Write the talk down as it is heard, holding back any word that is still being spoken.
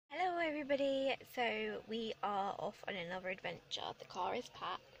everybody, so we are off on another adventure. The car is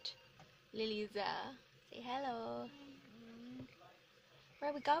packed. Lily's there. Say hello.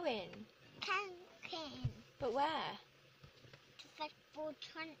 Where are we going? Camping. But where? To festival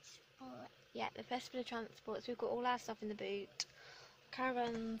transport. Yeah, the festival of transports. We've got all our stuff in the boot.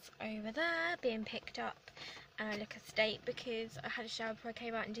 Caravan's over there being picked up, and I look a state because I had a shower before I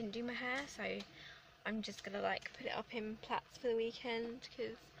came out and didn't do my hair, so I'm just gonna like put it up in plaits for the weekend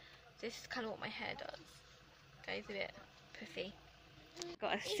because this is kind of what my hair does. Goes a bit puffy.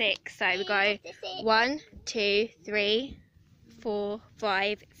 Got a 6, so we go 1, 2, 3, 4,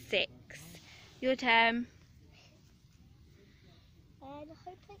 5, 6. Your turn. I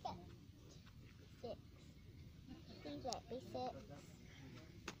hope I get 6. Please let me 6.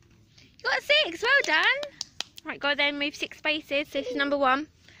 You got a 6, well done. Right, go then, move 6 spaces. So this is number 1.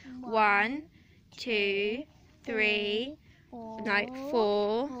 1, 2, 3,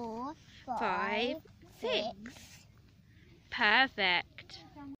 4, 5, 6. Perfect.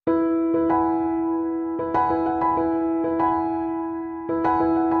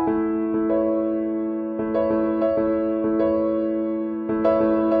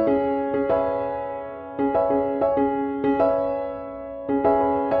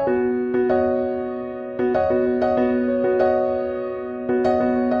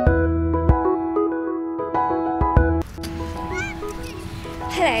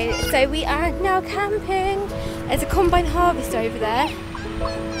 Hello, so we are now camping. There's a combine harvest over there.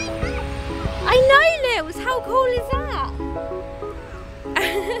 I know, Lils, how cool is that?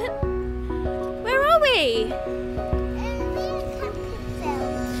 Where are we?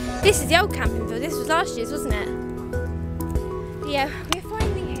 This is the old camping field. This was last year's, wasn't it? Yeah, we're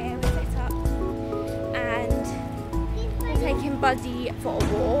finally here. We're set up and we're taking Buddy for a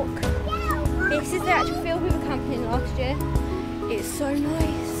walk. This is the actual field we were camping in last year. It's so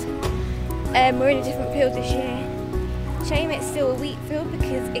nice. We're in a different field this year. Shame it's still a wheat field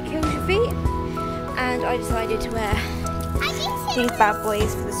because it kills your feet. And I decided to wear these bad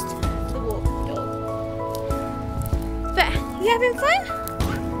boys for the walk dog. But you having fun?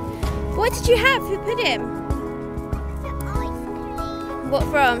 What did you have for pudding? What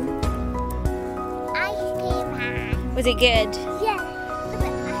from? Ice cream man. Was it good? Yeah.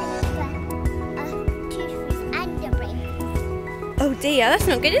 Toothpaste and the brain. Oh dear, that's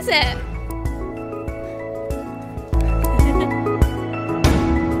not good, is it?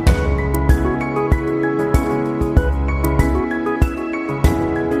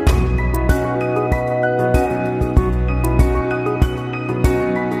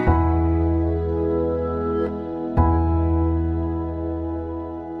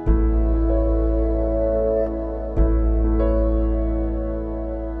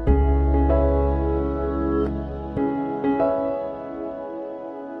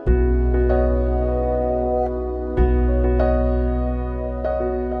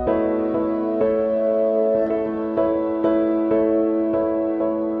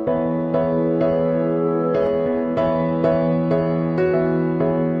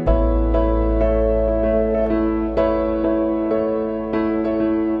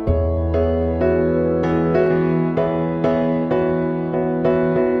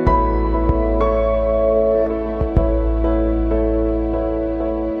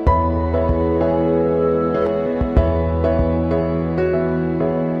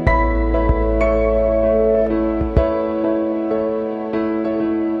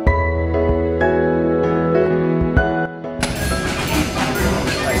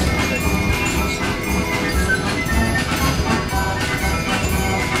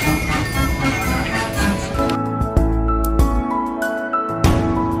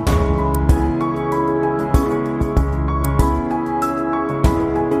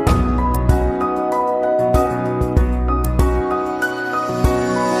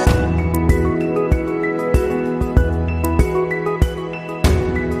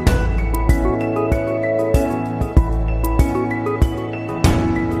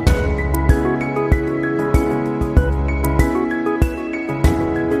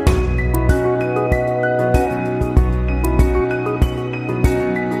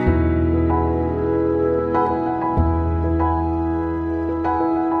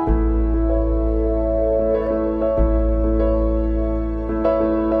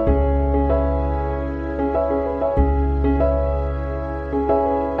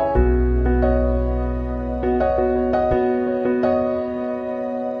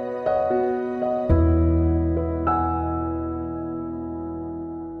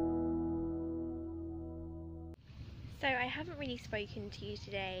 spoken to you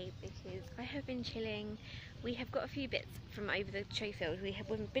today because I have been chilling. We have got a few bits from over the show field.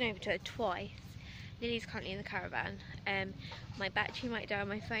 We've been over to her twice. Lily's currently in the caravan. My battery might die on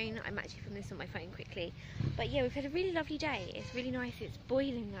my phone. I'm actually filming this on my phone quickly. But yeah, we've had a really lovely day. It's really nice. It's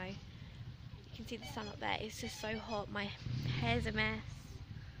boiling though. You can see the sun up there. It's just so hot. My hair's a mess.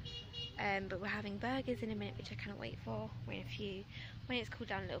 But we're having burgers in a minute, which I cannot wait for. We're in a few. When it's cooled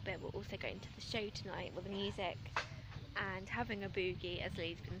down a little bit, we're also going to the show tonight with the music and having a boogie, as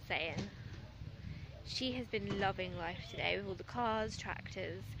Lee's been saying. She has been loving life today with all the cars,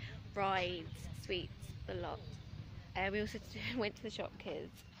 tractors, rides, sweets, the lot. We also went to the shop because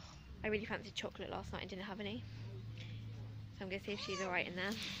I really fancied chocolate last night and didn't have any. So I'm going to see if she's alright in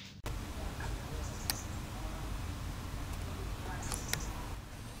there.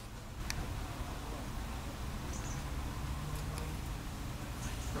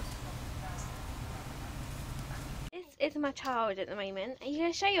 This is my child at the moment. Are you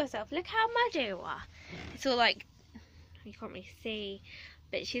going to show yourself? Look how muddy you are. It's all like, you can't really see,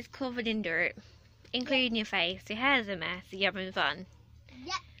 but she's covered in dirt, including your face. Your hair's a mess. Are you having fun?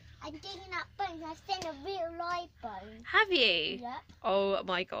 Yeah, I'm digging up bones. I've seen a real live bone. Have you? Yeah. Oh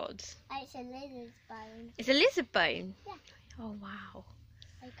my god. It's a lizard's bone. It's a lizard bone? Yeah. Oh wow.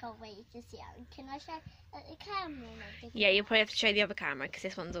 I can't wait to see it. Can I show the camera? Yeah, you'll probably have to show the other camera because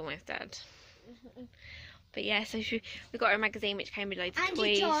this one's almost dead. But yeah, so we got her a magazine which came with loads of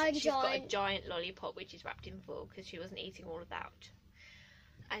toys. She's got a giant lollipop which is wrapped in foil because she wasn't eating all of that.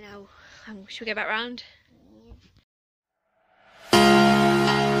 I know. Should we go back round?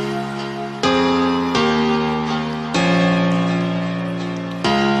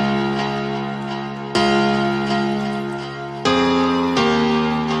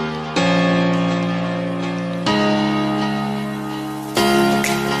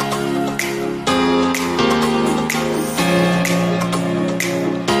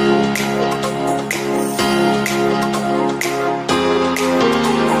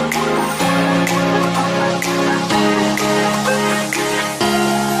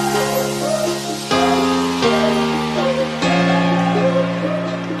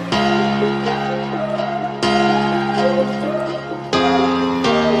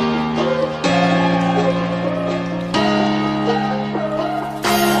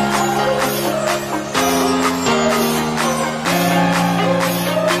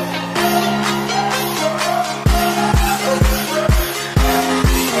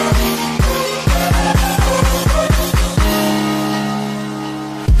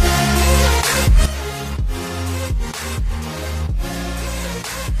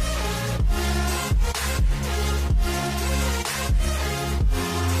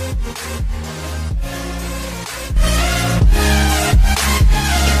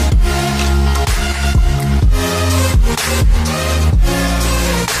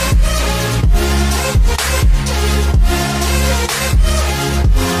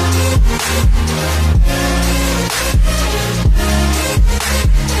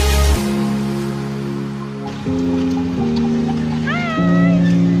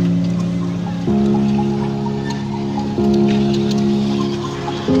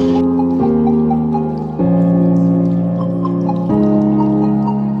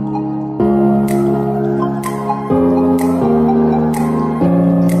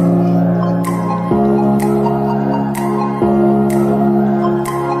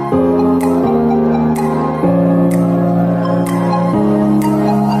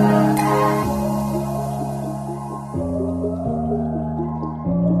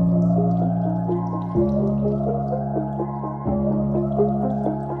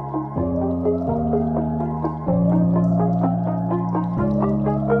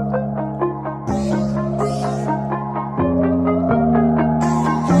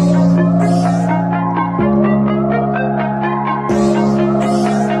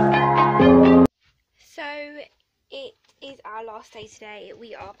 Last day today.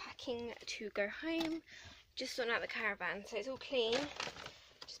 We are packing to go home, just sorting out the caravan so it's all clean,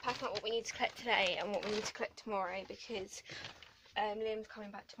 just packing up what we need to collect today and what we need to collect tomorrow because Liam's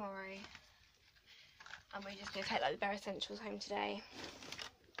coming back tomorrow and we're just going to take like the bare essentials home today.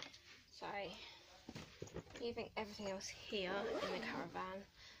 So leaving everything else here in the caravan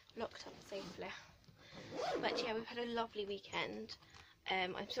locked up safely. But yeah, we've had a lovely weekend.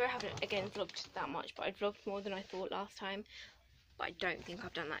 I'm sorry I haven't again vlogged that much, but I vlogged more than I thought last time, but I don't think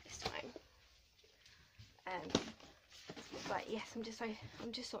I've done that this time. But yes, I'm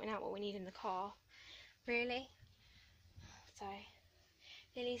just sorting out what we need in the car, really. So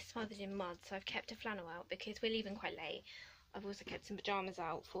Lily's smothered in mud, so I've kept a flannel out because we're leaving quite late. I've also kept some pyjamas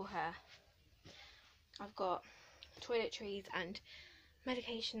out for her. I've got toiletries and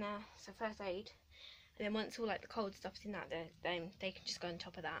medication there, so first aid. And then once all like the cold stuff's in that, then they can just go on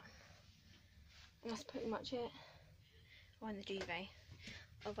top of that. And that's pretty much it. Oh, and the duvet.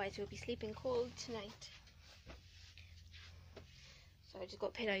 Otherwise we'll be sleeping cold tonight. So I just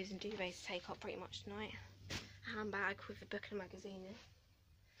got pillows and duvets to take up pretty much tonight. A handbag with a book and a magazine in.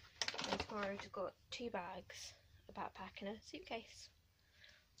 And tomorrow I've just got 2 bags, a backpack and a suitcase.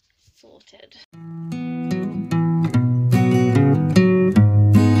 Sorted.